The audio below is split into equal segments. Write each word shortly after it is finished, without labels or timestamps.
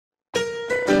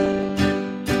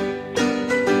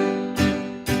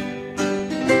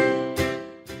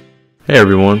Hey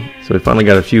everyone, so we finally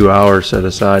got a few hours set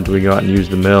aside till we go out and use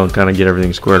the mill and kind of get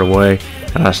everything squared away.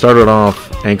 And I started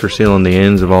off anchor sealing the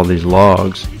ends of all these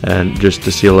logs, and just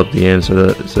to seal up the ends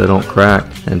so they don't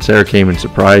crack. And Sarah came and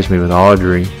surprised me with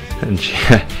Audrey, and she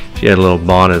had a little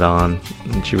bonnet on,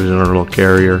 and she was in her little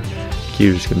carrier,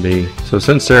 cute as can be. So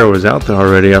since Sarah was out there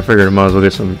already, I figured I might as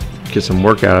well get some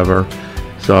work out of her.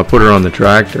 So I put her on the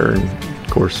tractor, and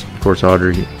of course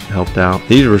Audrey helped out.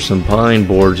 These were some pine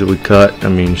boards that we cut,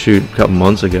 a couple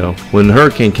months ago. When the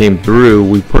hurricane came through,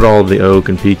 we put all the oak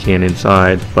and pecan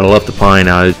inside, but I left the pine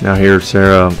out. Now here's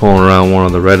Sarah pulling around one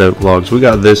of the red oak logs. We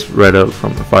got this red oak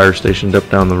from the fire station up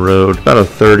down the road. About a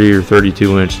 30 or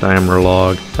 32 inch diameter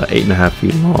log, about 8.5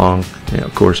 feet long. Yeah,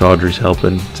 of course Audrey's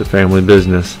helping. It's a family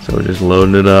business, so we're just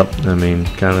loading it up.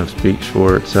 Kind of speaks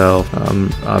for itself. I'm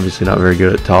obviously not very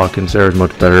good at talking. Sarah's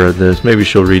much better at this. Maybe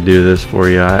she'll redo this for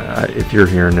you. If you're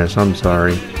hearing this, I'm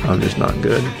sorry. I'm just not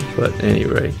good. But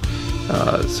anyway,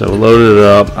 so loaded it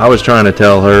up. I was trying to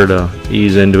tell her to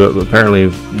ease into it, but apparently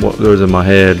what goes in my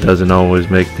head doesn't always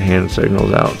make the hand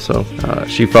signals out. So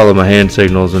she followed my hand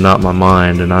signals and not my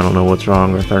mind, and I don't know what's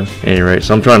wrong with her. Anyway,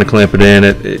 so I'm trying to clamp it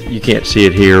in. You can't see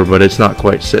it here, but it's not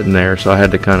quite sitting there, so I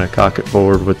had to kind of cock it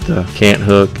forward with the cant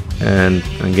hook and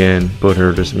again put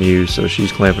her to some use. So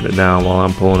she's clamping it down while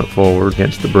I'm pulling it forward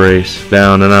against the brace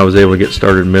down, and I was able to get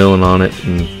started milling on it.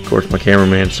 And of course my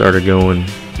cameraman started going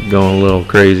a little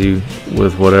crazy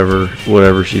with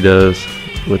whatever she does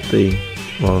with the,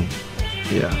 well,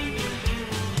 yeah,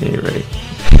 anyway,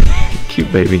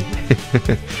 cute baby.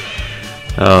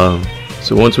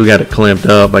 So once we got it clamped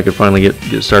up, I could finally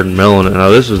get started milling it. Now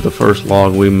this is the first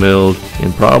log we milled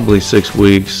in probably 6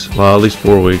 weeks, well at least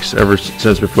 4 weeks, ever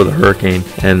since before the hurricane,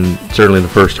 and certainly the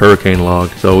first hurricane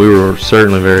log. So we were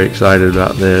certainly very excited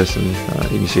about this, and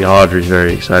you can see Audrey's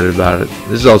very excited about it.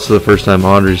 This is also the first time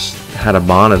Audrey's had a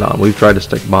bonnet on. We've tried to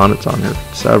stick bonnets on her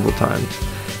several times,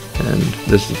 and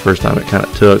this is the first time it kind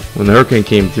of took. When the hurricane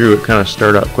came through, it kind of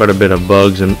stirred up quite a bit of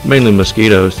bugs, and mainly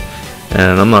mosquitoes.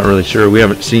 And I'm not really sure. We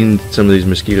haven't seen some of these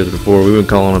mosquitoes before. We've been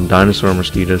calling them dinosaur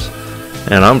mosquitoes.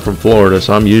 And I'm from Florida,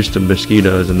 so I'm used to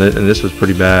mosquitoes, and this was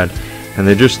pretty bad. And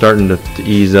they're just starting to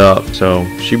ease up. So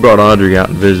she brought Audrey out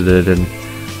and visited, and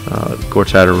of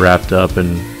course had her wrapped up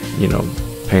in,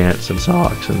 pants and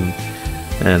socks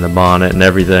and the bonnet and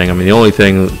everything. The only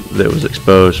thing that was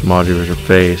exposed from Audrey was her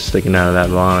face sticking out of that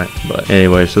bonnet. But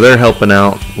anyway, so they're helping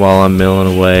out while I'm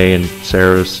milling away, and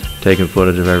Sarah's taking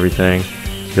footage of everything,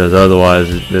 because otherwise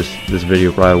this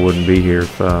video probably wouldn't be here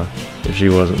if she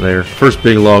wasn't there. First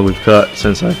big log we've cut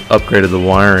since I've upgraded the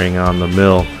wiring on the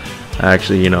mill. I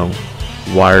actually,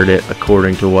 wired it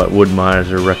according to what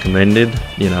wood-mizer recommended.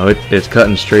 It's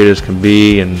cutting straight as can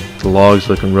be, and the log's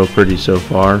looking real pretty so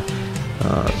far.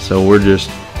 So we're just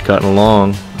cutting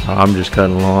along. I'm just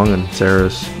cutting along, and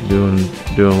Sarah's doing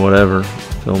whatever,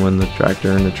 filming the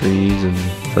tractor and the trees. And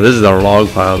so this is our log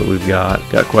pile that we've got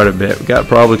quite a bit. We got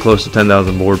probably close to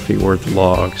 10,000 board feet worth of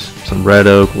logs. Some red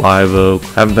oak, live oak.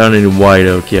 Haven't found any white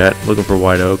oak yet. Looking for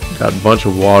white oak. Got a bunch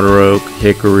of water oak,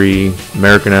 hickory,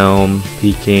 American elm,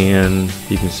 pecan.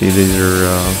 You can see these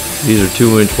are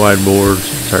 2-inch wide boards.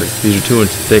 Sorry, these are 2-inch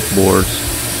thick boards.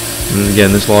 And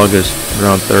again, this log is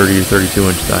around 30 or 32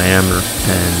 inch diameter,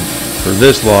 and for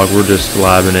this log we're just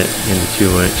slabbing it into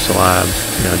 2-inch slabs,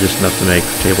 just enough to make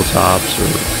tabletops or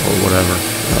whatever.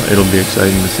 It'll be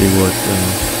exciting to see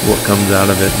what comes out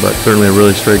of it, but certainly a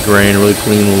really straight grain, a really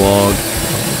clean log.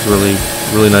 It's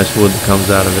really nice wood that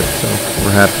comes out of it, so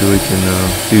we're happy we can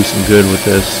do some good with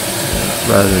this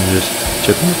rather than just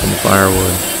chipping up in the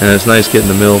firewood. And it's nice getting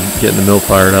the mill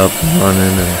fired up and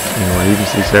running, and you can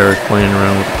see Sarah's playing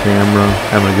around with the camera,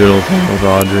 having a good old time with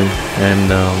Audrey.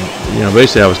 And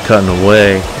basically I was cutting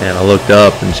away, and I looked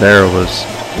up, and Sarah was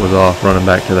off running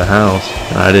back to the house,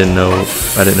 and I didn't know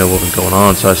what was going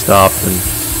on, so I stopped and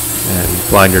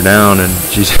flagged her down, and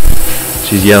she's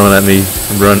yelling at me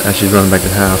as she's running back to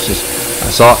the house. I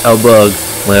saw a bug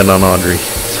land on Audrey.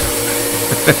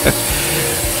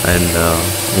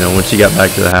 And when she got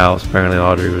back to the house, apparently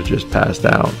Audrey was just passed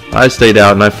out. I stayed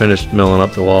out and I finished milling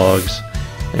up the logs,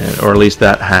 or at least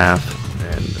that half.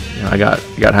 And I got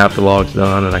half the logs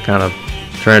done, and I kind of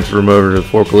transferred them over to the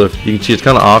forklift. You can see it's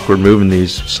kind of awkward moving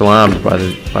these slabs by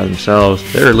themselves.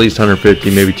 They're at least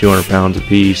 150, maybe 200 pounds a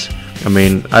piece.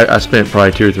 I spent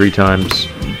probably 2 or 3 times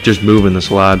just moving the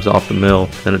slabs off the mill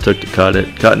than it took to cut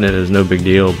it. Cutting it is no big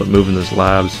deal, but moving the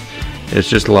slabs it's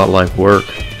just a lot like work.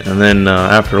 And then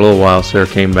after a little while, Sarah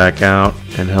came back out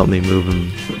and helped me move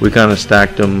them. We kind of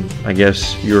stacked them, I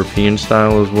guess European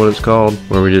style is what it's called,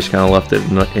 where we just kind of left it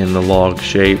in the log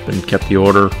shape and kept the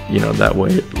order, you know, that way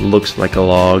it looks like a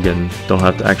log and don't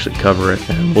have to actually cover it.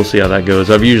 And we'll see how that goes.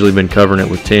 I've usually been covering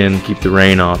it with tin, keep the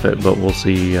rain off it, but we'll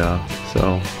see.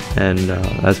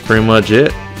 That's pretty much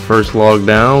it. First log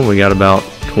down. We got about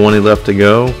 20 left to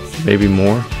go, maybe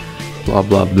more. Blah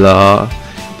blah blah.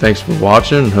 Thanks for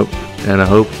watching. I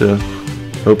hope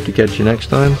to catch you next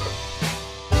time.